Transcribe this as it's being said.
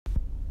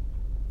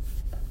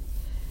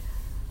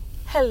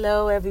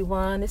Hello,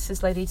 everyone. This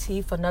is Lady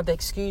T for another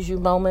Excuse You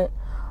moment.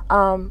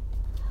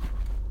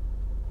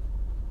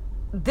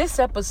 This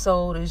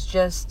episode is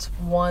just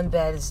one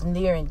that is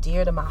near and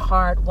dear to my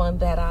heart. One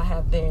that I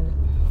have been,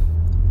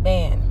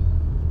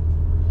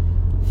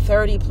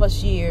 30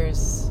 plus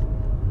years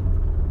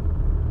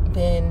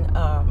been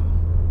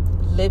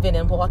living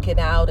and walking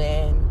out,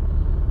 and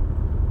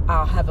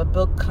I'll have a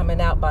book coming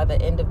out by the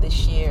end of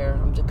this year.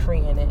 I'm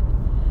decreeing it.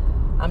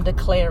 I'm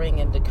declaring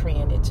and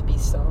decreeing it to be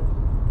so.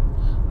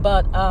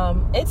 But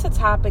it's a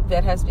topic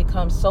that has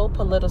become so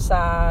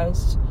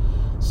politicized,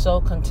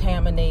 so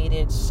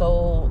contaminated,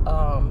 so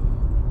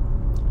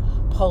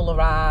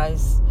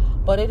polarized.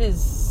 But it is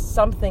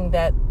something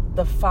that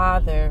the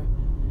Father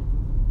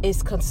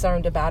is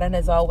concerned about and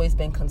has always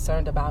been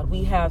concerned about.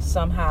 We have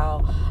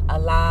somehow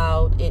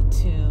allowed it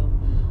to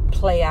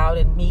play out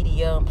in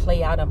media and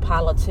play out in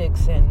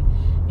politics and,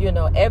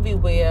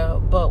 everywhere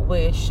but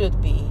where it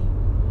should be.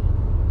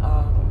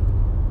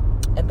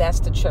 And that's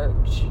the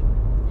church.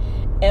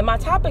 And my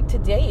topic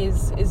today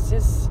is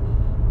just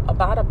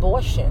about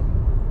abortion.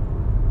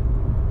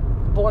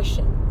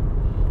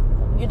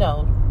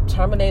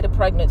 Terminated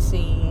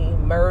pregnancy,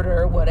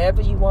 murder,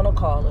 whatever you want to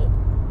call it.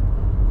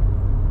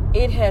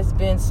 It has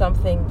been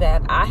something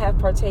that I have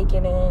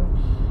partaken in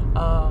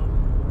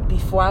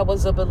before I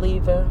was a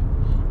believer,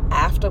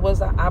 after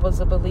I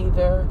was a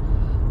believer,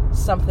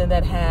 something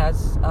that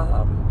has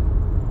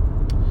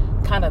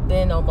kind of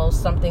been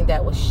almost something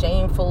that was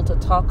shameful to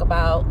talk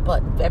about,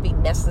 but very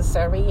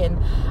necessary. And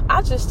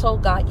I just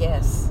told God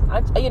yes. I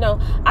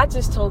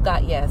just told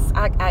God yes.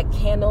 I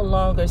can no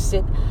longer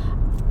sit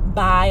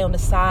by on the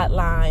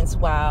sidelines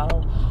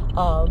while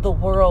the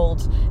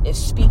world is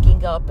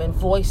speaking up and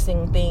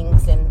voicing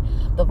things, and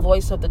the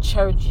voice of the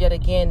church yet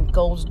again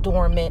goes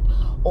dormant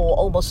or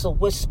almost a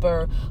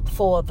whisper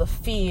for the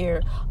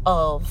fear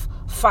of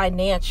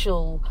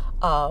financial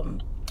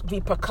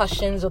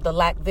repercussions or the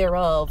lack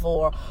thereof,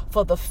 or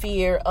for the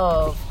fear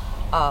of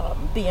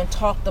being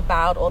talked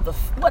about, or the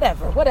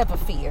whatever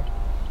fear.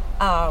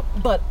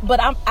 But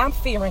I'm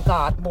fearing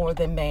God more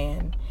than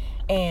man,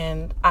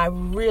 and I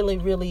really,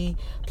 really,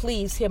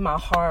 please hear my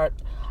heart.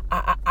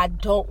 I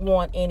don't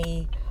want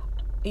any,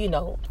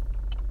 this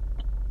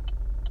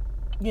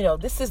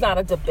is not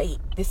a debate.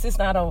 This is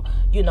not a,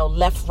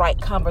 left-right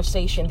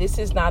conversation. This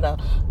is not a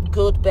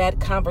good-bad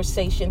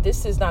conversation.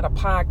 This is not a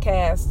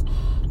podcast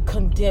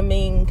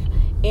condemning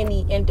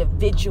any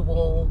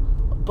individual,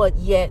 but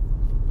yet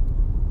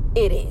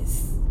it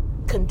is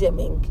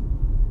condemning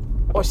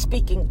or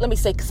speaking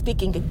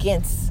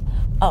against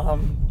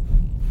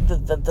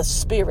the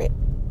spirit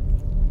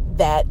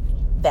that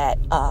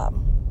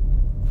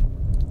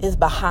is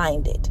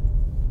behind it.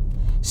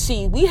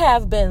 See, we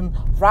have been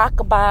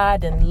rock-a-bye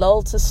and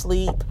lulled to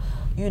sleep,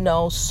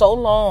 so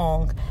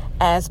long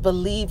as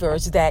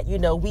believers that,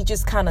 we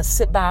just kind of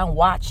sit by and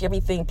watch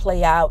everything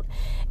play out,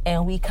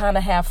 and we kind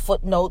of have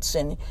footnotes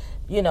and,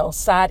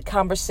 side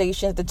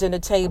conversations at the dinner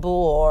table,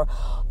 or,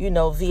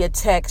 via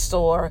text,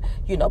 or,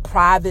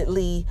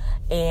 privately.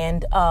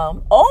 And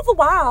all the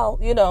while,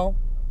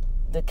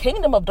 the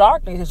kingdom of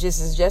darkness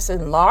is just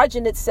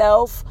enlarging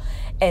itself,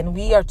 and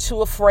we are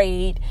too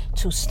afraid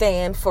to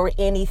stand for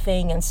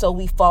anything, and so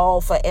we fall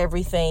for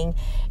everything.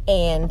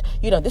 And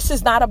this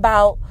is not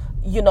about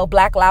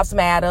Black Lives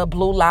Matter,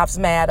 Blue Lives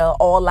Matter,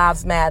 All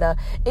Lives Matter.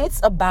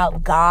 It's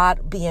about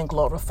God being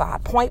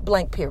glorified, point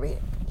blank, period.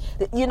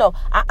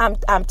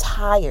 I'm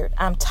tired.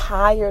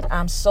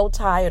 I'm so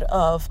tired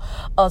of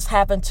us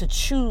having to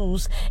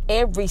choose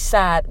every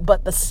side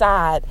but the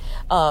side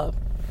of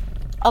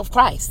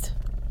Christ.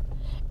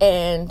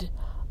 And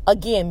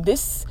again,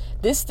 this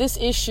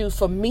issue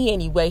for me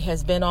anyway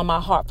has been on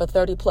my heart for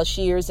 30 plus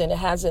years, and it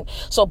hasn't.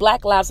 So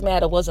Black Lives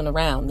Matter wasn't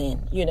around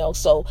then,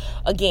 So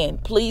again,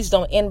 please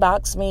don't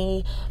inbox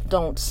me.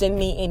 Don't send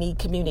me any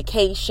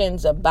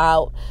communications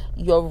about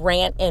your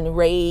rant and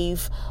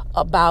rave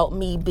about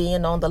me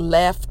being on the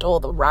left or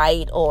the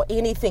right or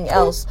anything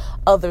else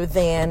other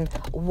than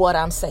what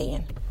I'm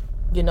saying.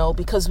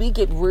 Because we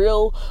get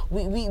real,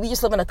 we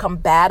just live in a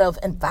combative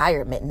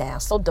environment now,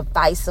 so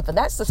divisive. And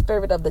that's the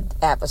spirit of the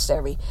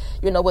adversary,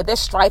 where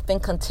there's strife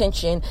and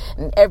contention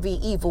and every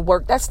evil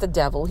work. That's the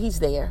devil. He's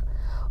there.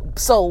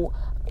 So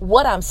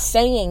what I'm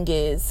saying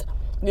is,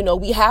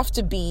 we have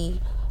to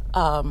be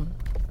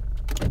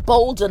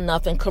bold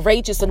enough and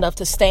courageous enough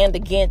to stand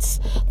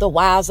against the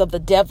wiles of the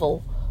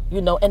devil,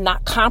 and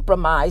not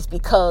compromise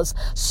because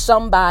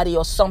somebody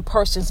or some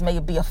persons may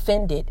be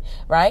offended,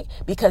 right?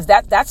 Because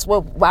that's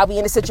why we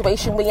in the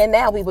situation we're in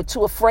now. We were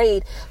too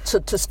afraid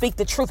to speak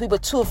the truth. We were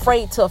too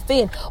afraid to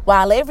offend,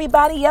 while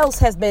everybody else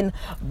has been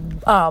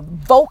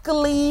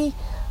vocally,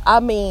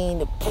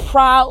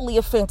 proudly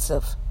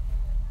offensive.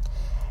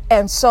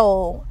 And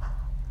so,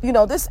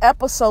 this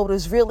episode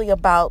is really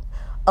about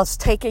us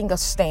taking a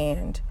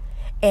stand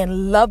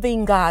and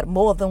loving God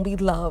more than we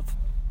love,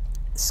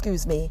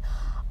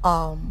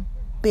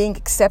 being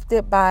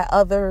accepted by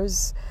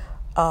others,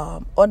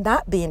 or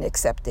not being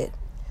accepted.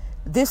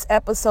 This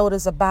episode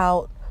is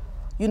about,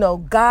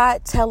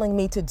 God telling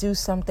me to do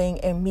something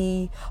and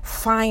me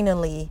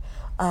finally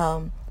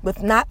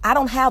I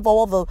don't have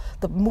all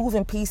the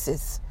moving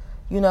pieces,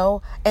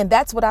 and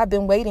that's what I've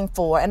been waiting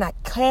for. And I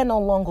can no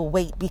longer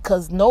wait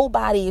because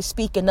nobody is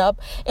speaking up.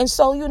 And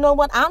so, you know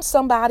what? I'm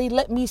somebody.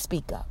 Let me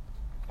speak up.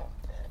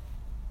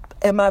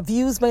 And my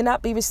views may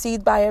not be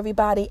received by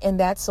everybody, and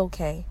that's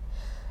okay.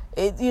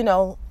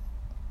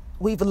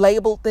 We've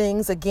labeled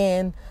things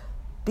again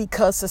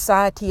because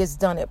society has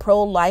done it.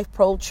 Pro-life,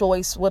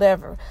 pro-choice,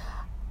 whatever.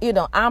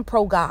 I'm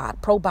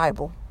pro-God,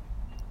 pro-Bible.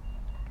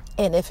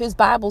 And if his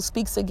Bible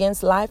speaks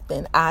against life,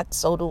 then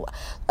so do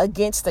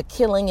against the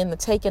killing and the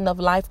taking of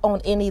life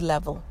on any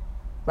level,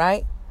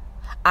 right?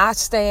 I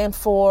stand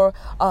for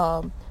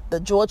the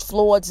George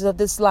Floyds of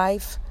this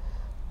life,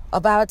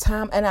 of our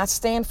time, and I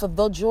stand for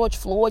the George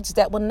Floyds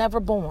that were never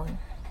born.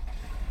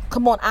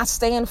 Come on, I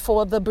stand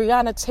for the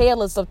Breonna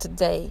Taylors of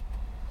today.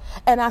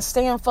 And I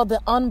stand for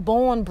the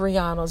unborn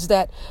Breonnas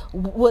that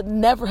would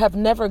never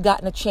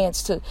gotten a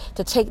chance to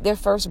take their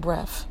first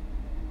breath.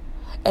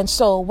 And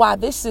so why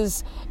this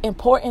is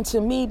important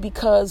to me,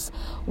 because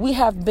we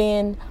have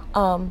been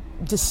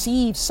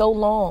deceived so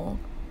long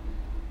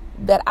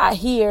that I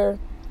hear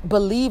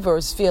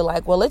believers feel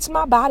like, well, it's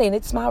my body and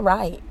it's my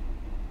right.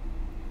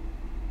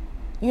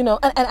 And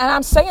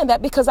I'm saying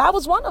that because I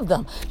was one of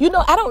them.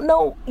 I don't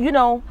know,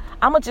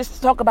 I'm going to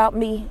just talk about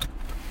me,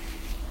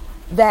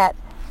 that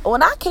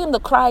when I came to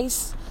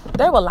Christ,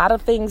 there were a lot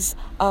of things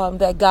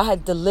that God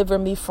had delivered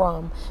me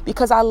from,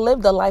 because I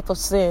lived a life of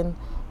sin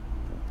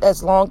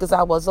as long as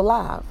I was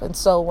alive. And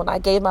so when I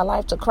gave my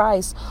life to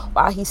Christ,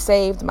 while he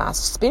saved my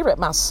spirit,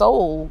 my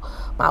soul,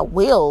 my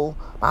will,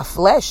 my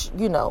flesh,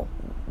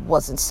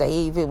 wasn't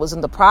saved. It was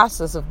in the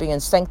process of being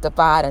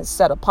sanctified and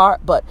set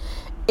apart, but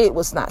it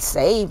was not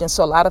saved. And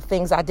so a lot of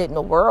things I did in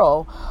the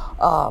world,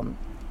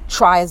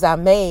 try as I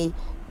may,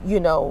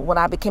 when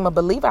I became a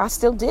believer, I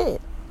still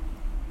did.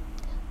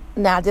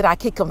 Now, did I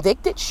get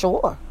convicted?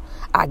 Sure.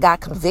 I got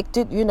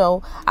convicted.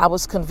 I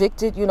was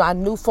convicted. I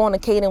knew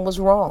fornicating was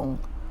wrong,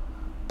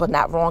 but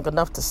not wrong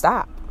enough to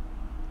stop.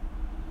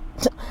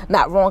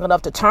 Not wrong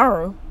enough to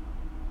turn,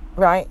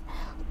 right?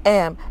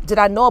 And did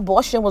I know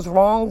abortion was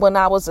wrong when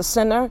I was a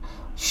sinner?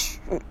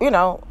 I don't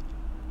know.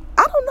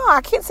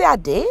 I can't say I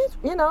did.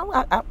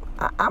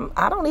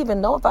 I don't even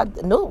know if I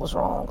knew it was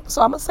wrong.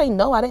 So I'm going to say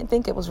no, I didn't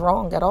think it was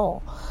wrong at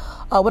all.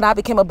 When I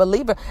became a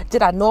believer,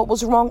 did I know it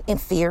was wrong in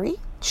theory?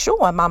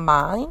 Sure. In my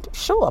mind,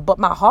 sure. But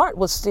my heart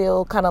was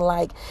still kind of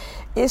like,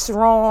 it's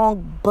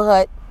wrong,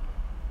 but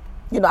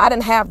I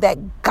didn't have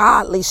that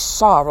godly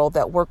sorrow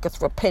that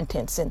worketh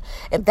repentance. And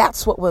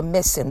that's what we're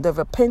missing. The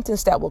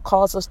repentance that will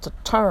cause us to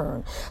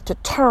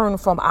turn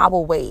from our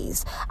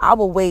ways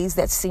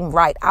that seem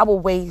right, our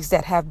ways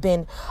that have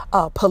been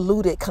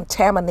polluted,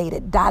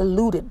 contaminated,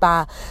 diluted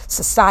by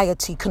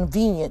society,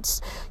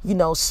 convenience,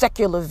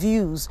 secular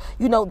views.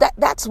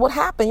 That's what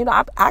happened.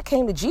 I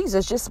came to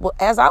Jesus just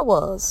as I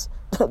was.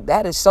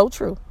 That is so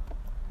true.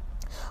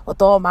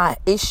 With all my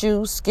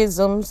issues,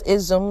 schisms,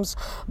 isms,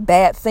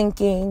 bad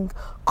thinking,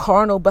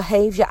 carnal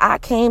behavior, I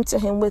came to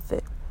him with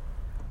it.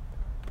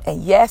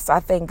 And yes, I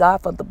thank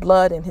God for the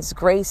blood and his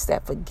grace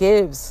that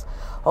forgives.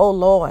 Oh,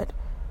 Lord.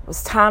 It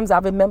was times I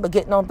remember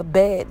getting on the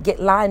bed,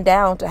 lying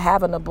down to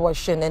have an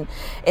abortion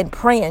and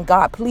praying,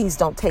 God, please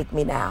don't take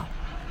me now.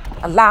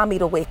 Allow me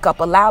to wake up.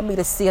 Allow me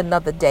to see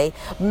another day,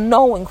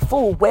 knowing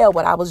full well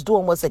what I was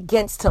doing was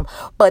against him.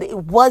 But it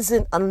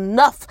wasn't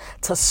enough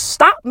to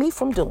stop me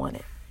from doing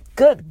it.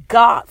 Good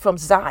God from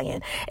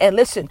Zion. And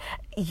listen,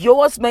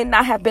 yours may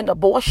not have been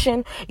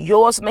abortion.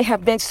 Yours may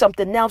have been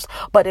something else.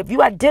 But if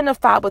you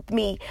identify with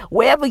me,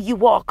 wherever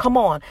you are, come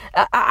on.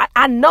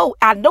 I know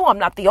I'm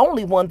not the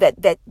only one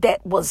that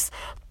was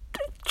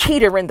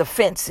teetering the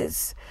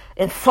fences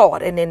in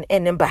thought and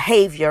in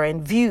behavior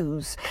and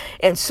views.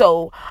 And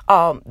so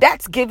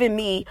that's given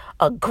me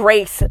a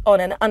grace on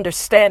an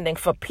understanding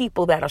for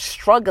people that are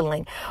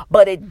struggling.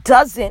 But it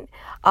doesn't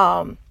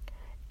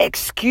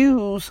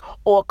excuse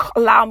or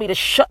allow me to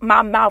shut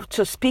my mouth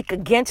to speak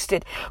against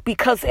it,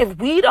 because if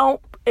we don't,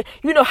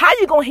 how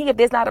you gonna hear if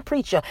there's not a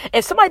preacher?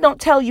 If somebody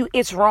don't tell you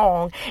it's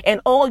wrong and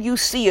all you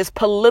see is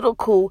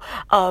political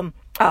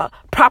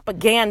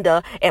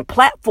propaganda and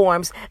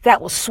platforms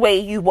that will sway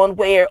you one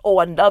way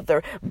or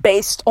another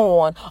based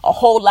on a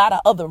whole lot of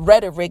other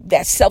rhetoric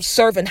that's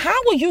self-serving, how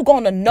are you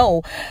going to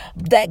know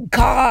that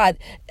God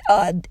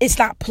is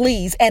not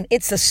pleased and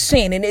it's a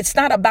sin and it's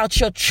not about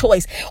your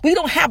choice? We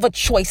don't have a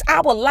choice.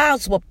 Our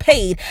lives were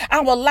paid.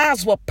 Our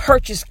lives were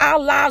purchased. Our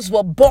lives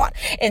were bought.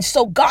 And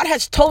so God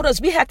has told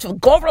us we have to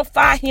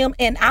glorify him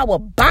in our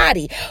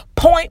body.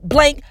 Point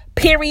blank,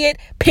 period.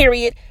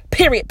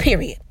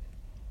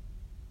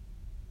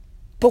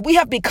 But we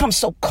have become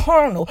so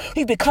carnal.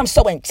 We've become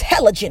so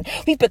intelligent.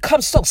 We've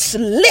become so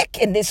slick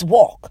in this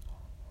walk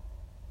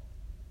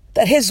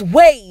that his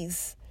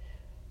ways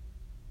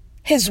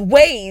his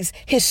ways,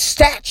 his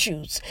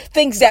statutes,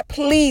 things that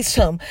please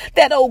him,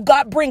 that, oh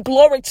God, bring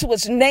glory to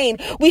his name.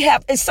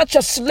 It's such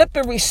a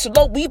slippery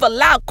slope. We've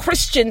allowed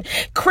Christian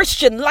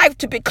life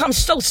to become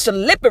so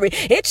slippery.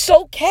 It's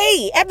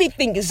okay.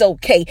 Everything is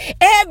okay.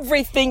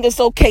 Everything is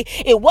okay.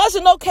 It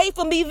wasn't okay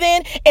for me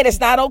then, and it's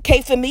not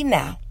okay for me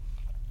now.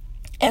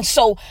 And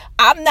so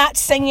I'm not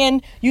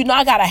saying,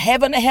 I got a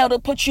heaven and hell to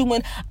put you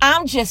in.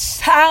 I'm just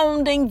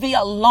sounding the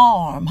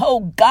alarm.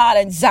 Oh God,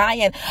 in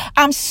Zion,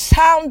 I'm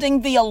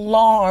sounding the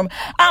alarm.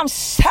 I'm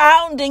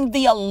sounding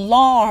the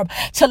alarm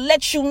to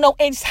let you know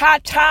it's high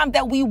time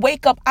that we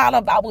wake up out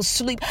of our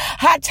sleep.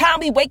 High time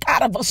we wake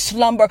out of a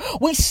slumber.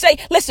 We say,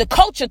 listen,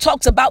 culture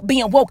talks about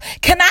being woke.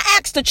 Can I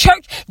ask the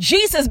church?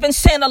 Jesus has been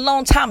saying a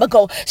long time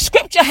ago.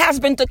 Scripture has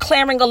been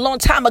declaring a long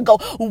time ago.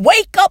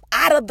 Wake up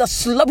out of the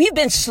slumber. We've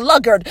been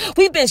sluggard.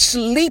 We've been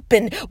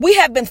sleeping. We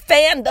have been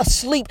fanned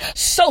asleep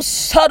so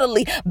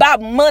subtly by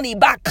money,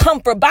 by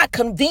comfort, by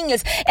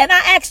convenience. And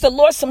I asked the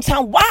Lord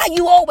sometime, why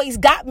you always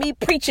got me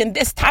preaching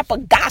this type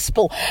of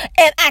gospel?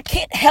 And I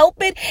can't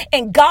help it.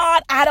 And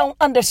God, I don't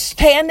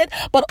understand it.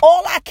 But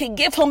all I can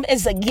give him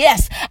is a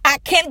yes. I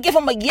can't give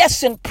him a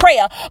yes in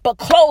prayer, but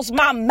close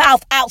my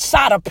mouth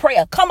outside of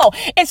prayer. Come on.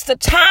 It's the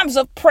times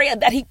of prayer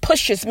that he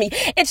pushes me.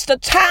 It's the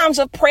times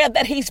of prayer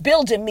that he's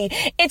building me.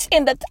 It's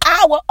in the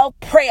hour of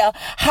prayer,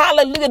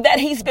 hallelujah,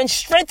 that he's been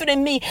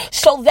strengthening me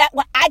so that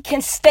when I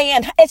can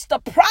stand, it's the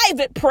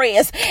private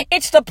prayers,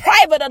 it's the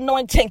private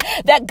anointing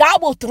that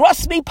God will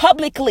thrust me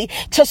publicly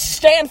to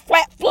stand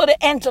flat-footed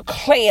and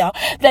declare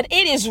that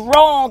it is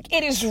wrong,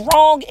 it is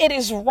wrong, it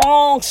is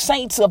wrong,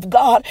 saints of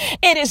God.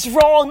 It is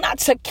wrong not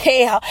to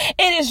care.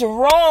 It is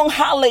wrong,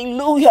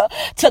 hallelujah,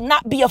 to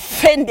not be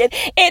offended.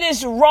 It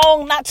is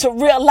wrong not to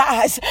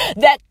realize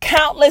that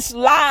countless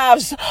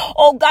lives,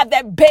 oh God,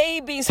 that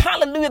babies,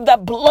 hallelujah, the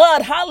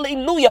blood,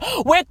 hallelujah,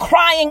 we're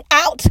crying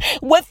out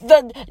with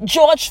the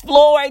George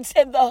Floyds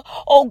and the,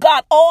 oh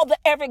God, all the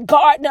Eric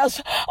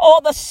Gardners,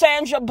 all the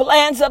Sandra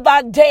Blands of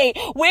our day.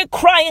 We're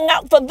crying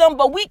out for them,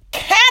 but we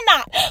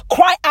cannot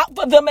cry out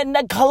for them and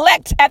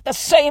neglect at the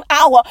same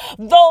hour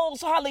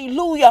those,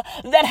 hallelujah,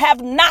 that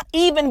have not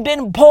even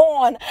been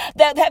born,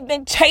 that have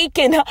been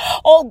taken,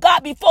 oh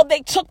God, before they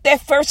took their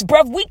first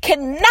breath. We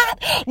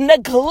cannot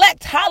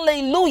neglect,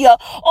 hallelujah,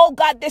 oh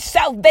God, this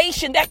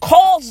salvation that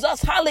calls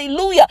us,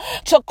 hallelujah,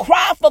 to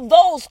cry for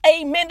those,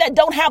 amen, that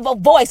don't have a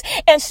voice.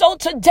 And so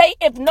today,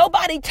 if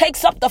nobody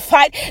takes up the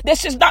fight,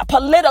 this is not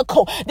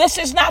political. This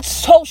is not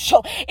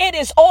social. It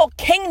is all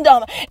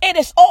kingdom. It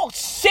is all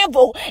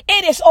civil.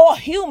 It is all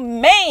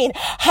humane.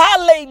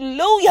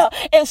 Hallelujah.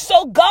 And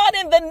so God,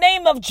 in the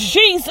name of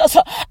Jesus,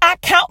 I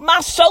count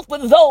myself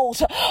with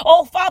those,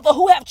 oh Father,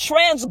 who have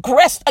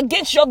transgressed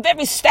against your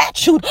very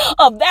statute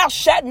of thou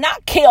shalt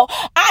not kill.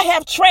 I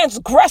have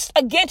transgressed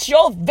against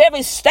your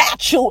very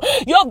statute,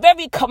 your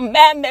very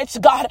commandments,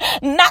 God,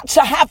 not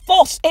to have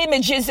false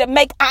images and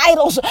make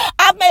idols.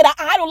 I made an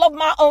idol of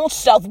my own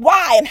self.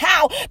 Why and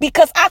how?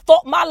 Because I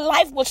thought my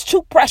life was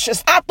too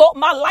precious. I thought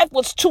my life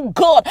was too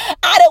good.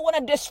 I didn't want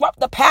to disrupt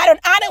the pattern.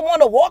 I didn't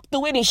want to walk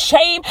through any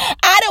shame.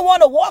 I didn't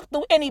want to walk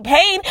through any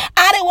pain.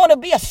 I didn't want to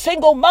be a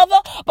single mother.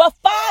 But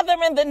Father,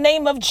 in the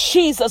name of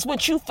Jesus,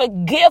 would you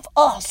forgive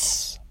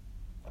us?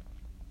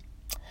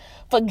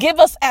 Forgive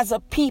us as a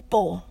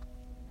people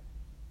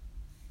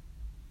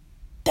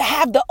to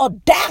have the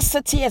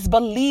audacity as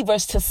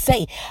believers to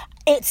say,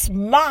 it's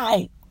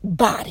my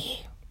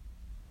body.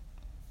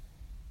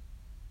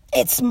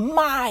 It's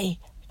my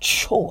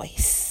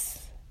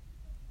choice.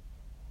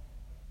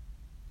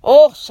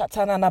 Oh,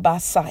 Shatanana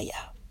Basaya.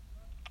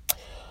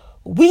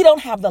 We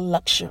don't have the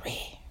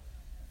luxury.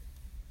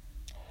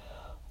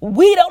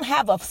 We don't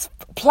have a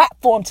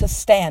platform to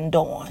stand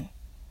on.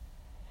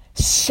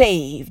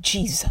 Save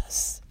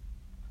Jesus.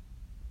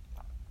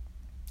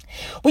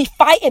 We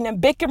fighting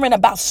and bickering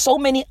about so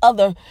many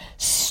other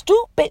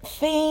stupid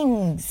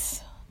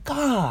things.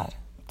 God,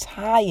 I'm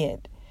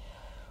tired.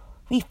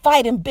 We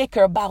fight and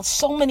bicker about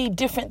so many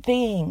different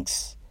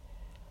things.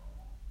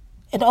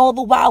 And all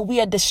the while we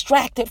are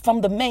distracted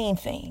from the main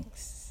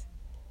things.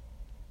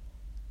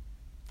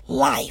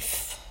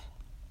 Life.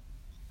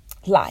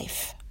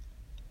 Life.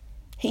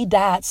 He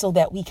died so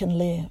that we can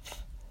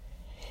live.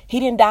 He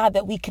didn't die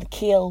that we could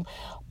kill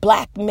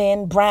black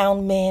men,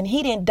 brown men.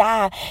 He didn't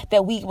die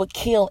that we would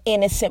kill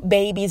innocent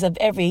babies of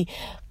every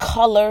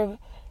color,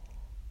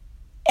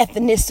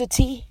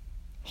 ethnicity.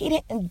 He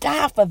didn't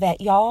die for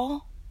that,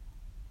 y'all.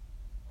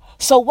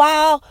 So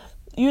while,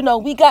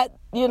 we got,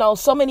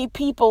 so many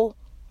people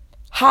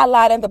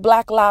highlighting the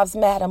Black Lives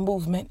Matter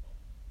movement,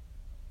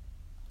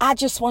 I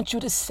just want you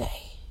to say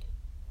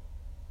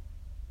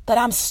that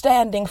I'm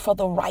standing for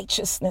the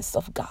righteousness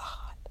of God.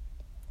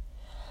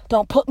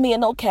 Don't put me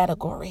in no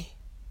category.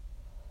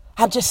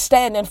 I'm just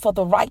standing for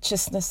the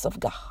righteousness of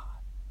God.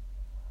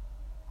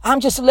 I'm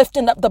just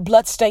lifting up the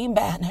bloodstained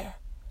banner.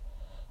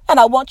 And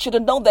I want you to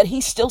know that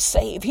he's still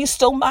saved. He's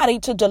still mighty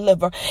to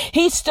deliver.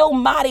 He's still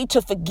mighty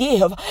to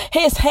forgive.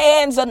 His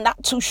hands are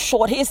not too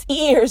short. His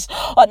ears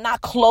are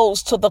not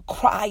closed to the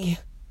cry.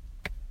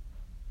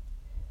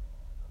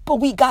 But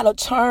we got to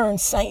turn,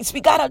 saints.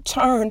 We got to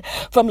turn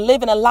from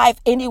living a life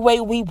any way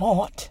we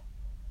want.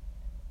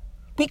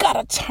 We got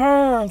to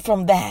turn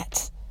from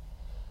that.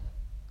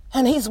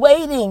 And he's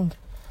waiting.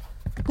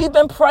 We've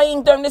been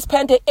praying during this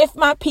pandemic. If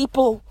my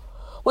people,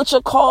 which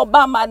are called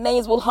by my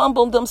names, will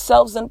humble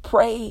themselves and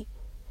pray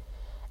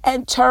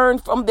and turn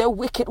from their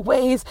wicked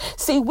ways.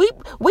 See,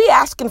 we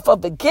asking for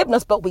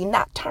forgiveness, but we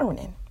not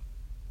turning.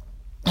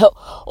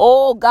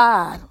 Oh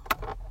God.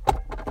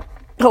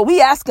 Oh,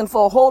 we asking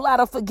for a whole lot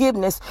of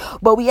forgiveness,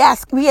 but we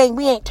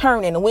ain't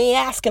turning, and we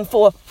ain't asking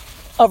for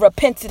a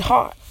repentant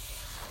heart.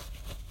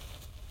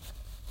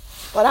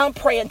 But I'm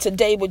praying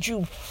today, would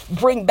you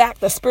bring back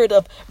the spirit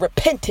of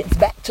repentance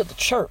back to the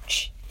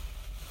church?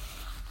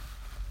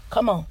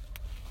 Come on.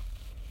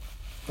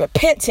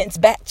 Repentance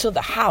back to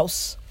the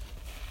house.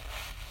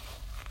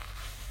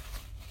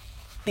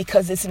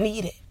 Because it's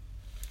needed.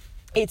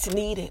 It's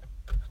needed.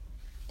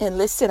 And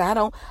listen,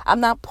 I'm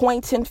not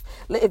pointing.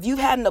 If you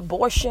had an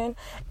abortion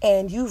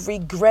and you've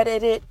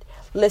regretted it,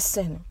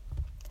 listen,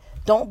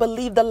 don't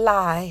believe the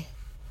lie.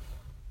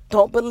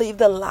 Don't believe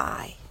the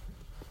lie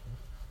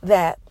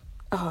that,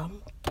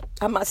 I'm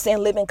not saying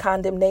live in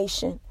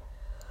condemnation,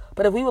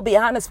 but if we will be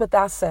honest with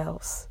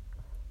ourselves,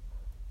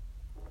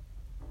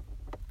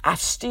 I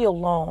still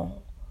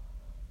long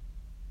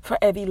for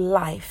every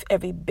life,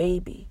 every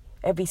baby,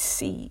 every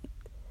seed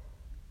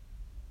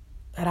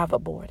that I've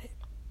aborted.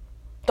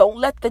 Don't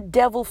let the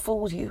devil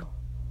fool you.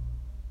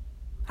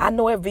 I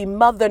know every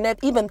mother,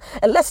 and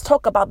let's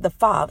talk about the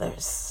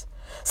fathers.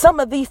 Some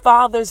of these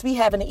fathers, we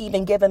haven't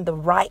even given the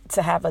right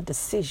to have a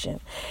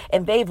decision.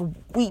 And they've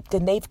wept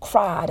and they've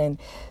cried. And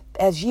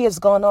as years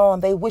gone on,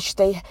 they wish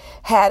they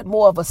had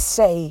more of a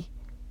say.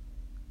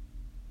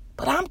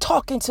 But I'm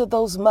talking to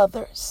those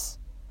mothers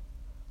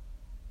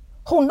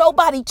who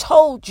nobody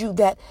told you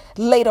that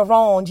later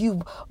on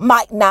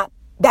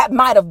that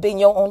might have been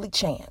your only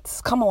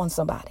chance. Come on,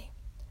 somebody.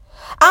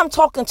 I'm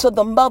talking to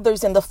the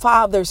mothers and the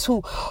fathers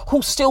who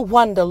still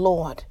wonder,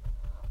 Lord,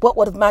 what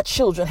would my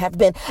children have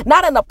been?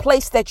 Not in a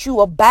place that you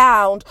are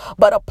bound,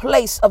 but a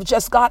place of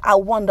just, God, I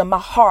wonder, my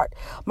heart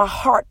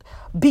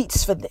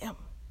beats for them.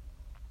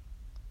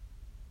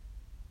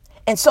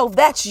 And so if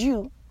that's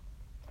you,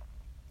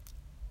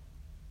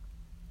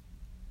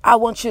 I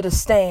want you to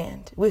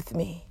stand with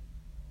me.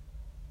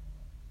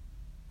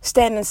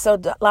 Stand in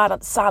a lot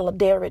of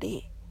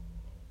solidarity.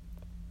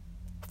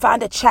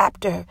 Find a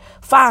chapter.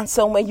 Find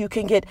somewhere you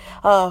can get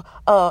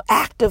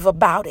active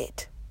about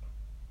it.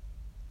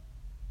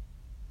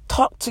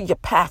 Talk to your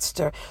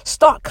pastor.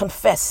 Start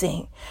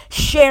confessing.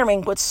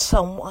 Sharing with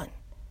someone.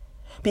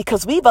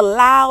 Because we've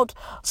allowed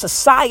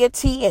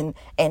society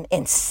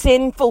and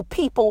sinful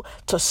people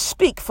to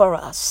speak for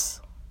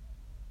us.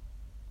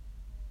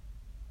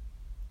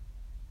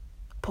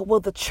 But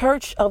will the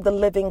church of the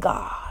living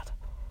God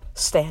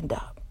stand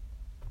up?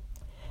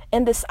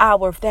 In this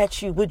hour, if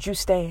that's you, would you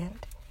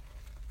stand?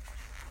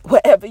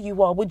 Wherever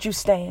you are, would you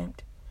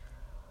stand?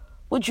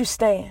 Would you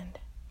stand?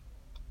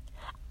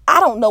 I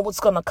don't know what's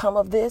going to come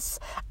of this.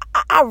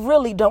 I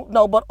really don't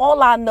know. But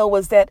all I know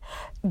is that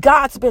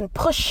God's been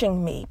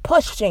pushing me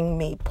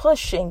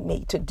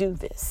to do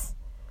this.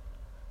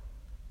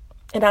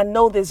 And I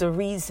know there's a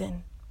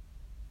reason.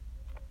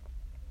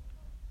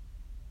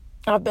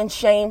 I've been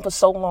shamed for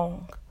so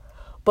long,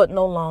 but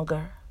no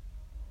longer.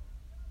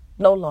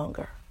 No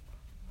longer.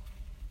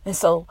 And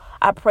so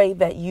I pray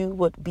that you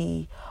would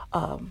be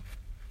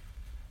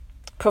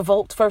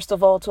provoked, first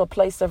of all, to a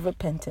place of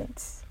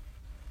repentance.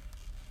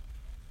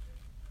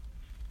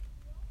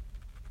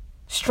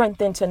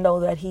 Strengthened to know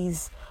that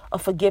he's a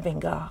forgiving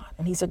God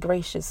and he's a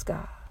gracious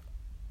God.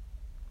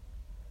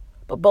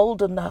 But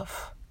bold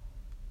enough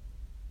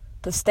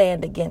to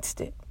stand against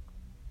it.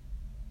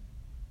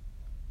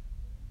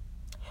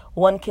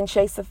 One can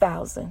chase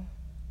 1,000.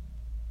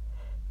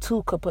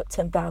 Two could put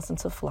 10,000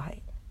 to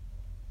flight.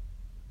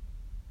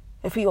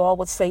 If we all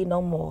would say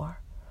no more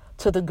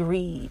to the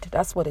greed,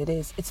 that's what it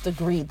is. It's the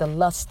greed, the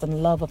lust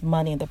and love of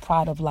money and the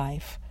pride of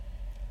life.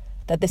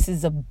 That this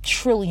is $1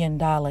 trillion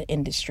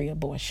industry,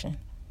 abortion.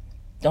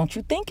 Don't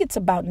you think it's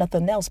about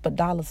nothing else but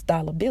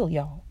dollar bill,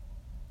 y'all?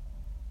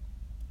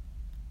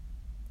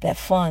 That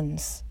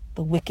funds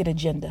the wicked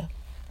agenda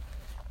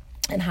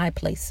in high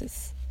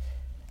places.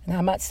 And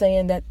I'm not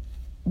saying that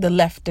the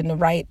left and the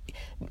right,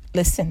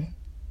 listen,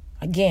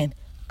 again,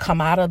 come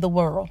out of the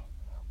world.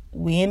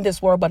 We in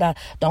this world, but I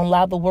don't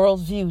allow the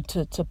world's view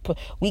to put.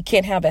 We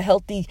can't have a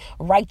healthy,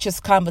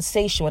 righteous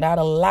conversation without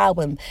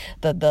allowing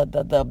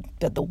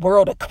the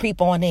world to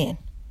creep on in.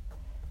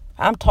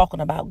 I'm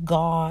talking about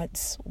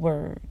God's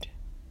word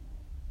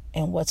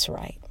and what's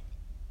right.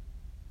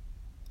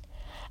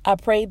 I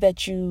pray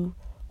that you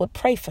would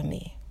pray for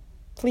me.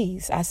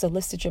 Please, I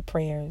solicit your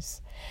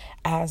prayers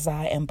as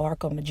I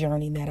embark on a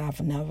journey that I've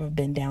never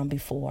been down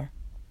before.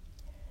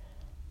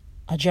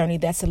 A journey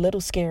that's a little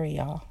scary,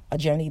 y'all. A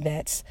journey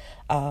that's,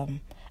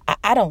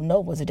 I don't know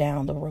what's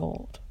down the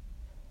road.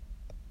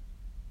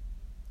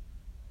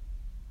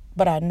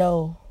 But I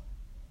know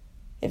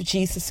if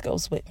Jesus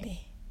goes with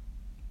me,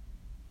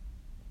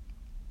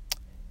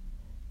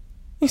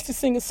 We used to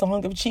sing a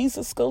song, if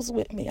Jesus goes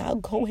with me, I'll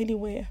go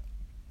anywhere.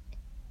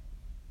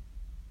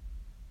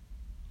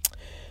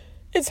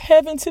 It's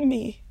heaven to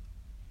me.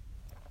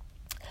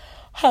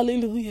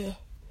 Hallelujah.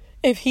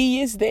 If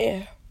he is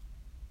there,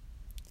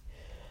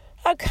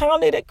 I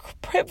count it a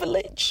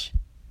privilege.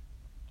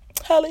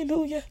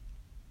 Hallelujah.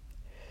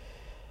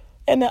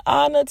 And an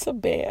honor to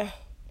bear.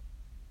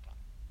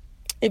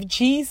 If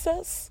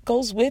Jesus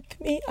goes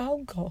with me,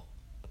 I'll go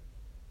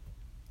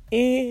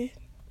anywhere.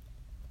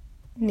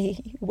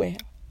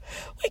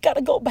 We got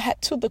to go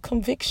back to the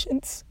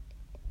convictions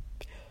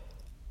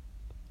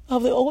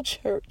of the old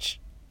church.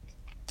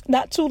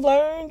 Not too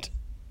learned.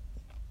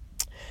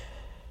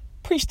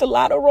 Preached a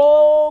lot of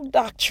wrong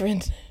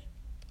doctrine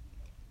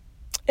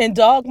and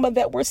dogma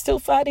that we're still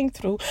fighting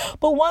through.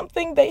 But one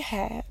thing they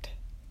had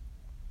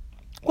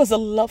was a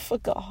love for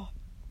God.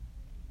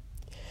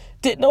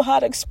 Didn't know how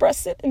to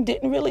express it and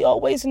didn't really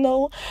always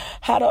know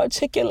how to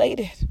articulate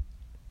it.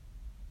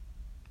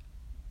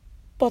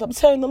 But I'm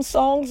telling them,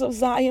 songs of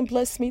Zion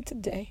bless me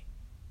today.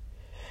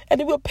 And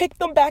they will pick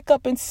them back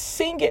up and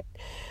sing it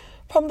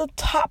from the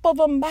top of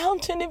a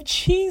mountain. If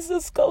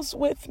Jesus goes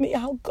with me,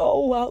 I'll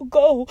go, I'll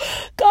go.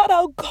 God,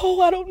 I'll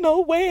go. I don't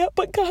know where,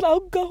 but God, I'll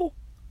go.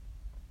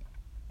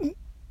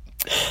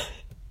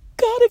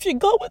 God, if you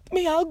go with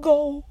me, I'll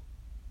go.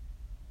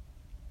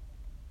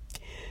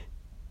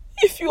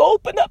 If you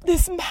open up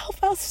this mouth,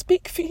 I'll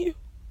speak for you.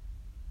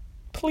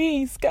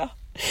 Please, God.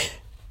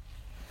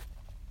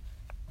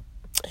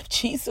 If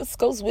Jesus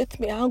goes with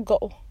me, I'll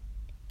go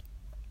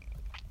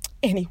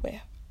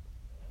anywhere.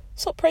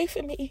 So pray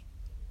for me.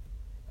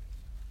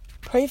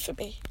 Pray for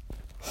me.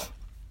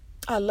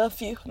 I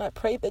love you, and I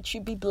pray that you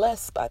be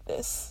blessed by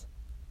this.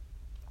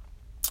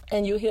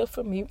 And you'll hear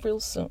from me real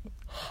soon.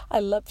 I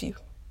love you.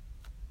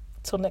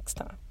 Till next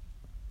time.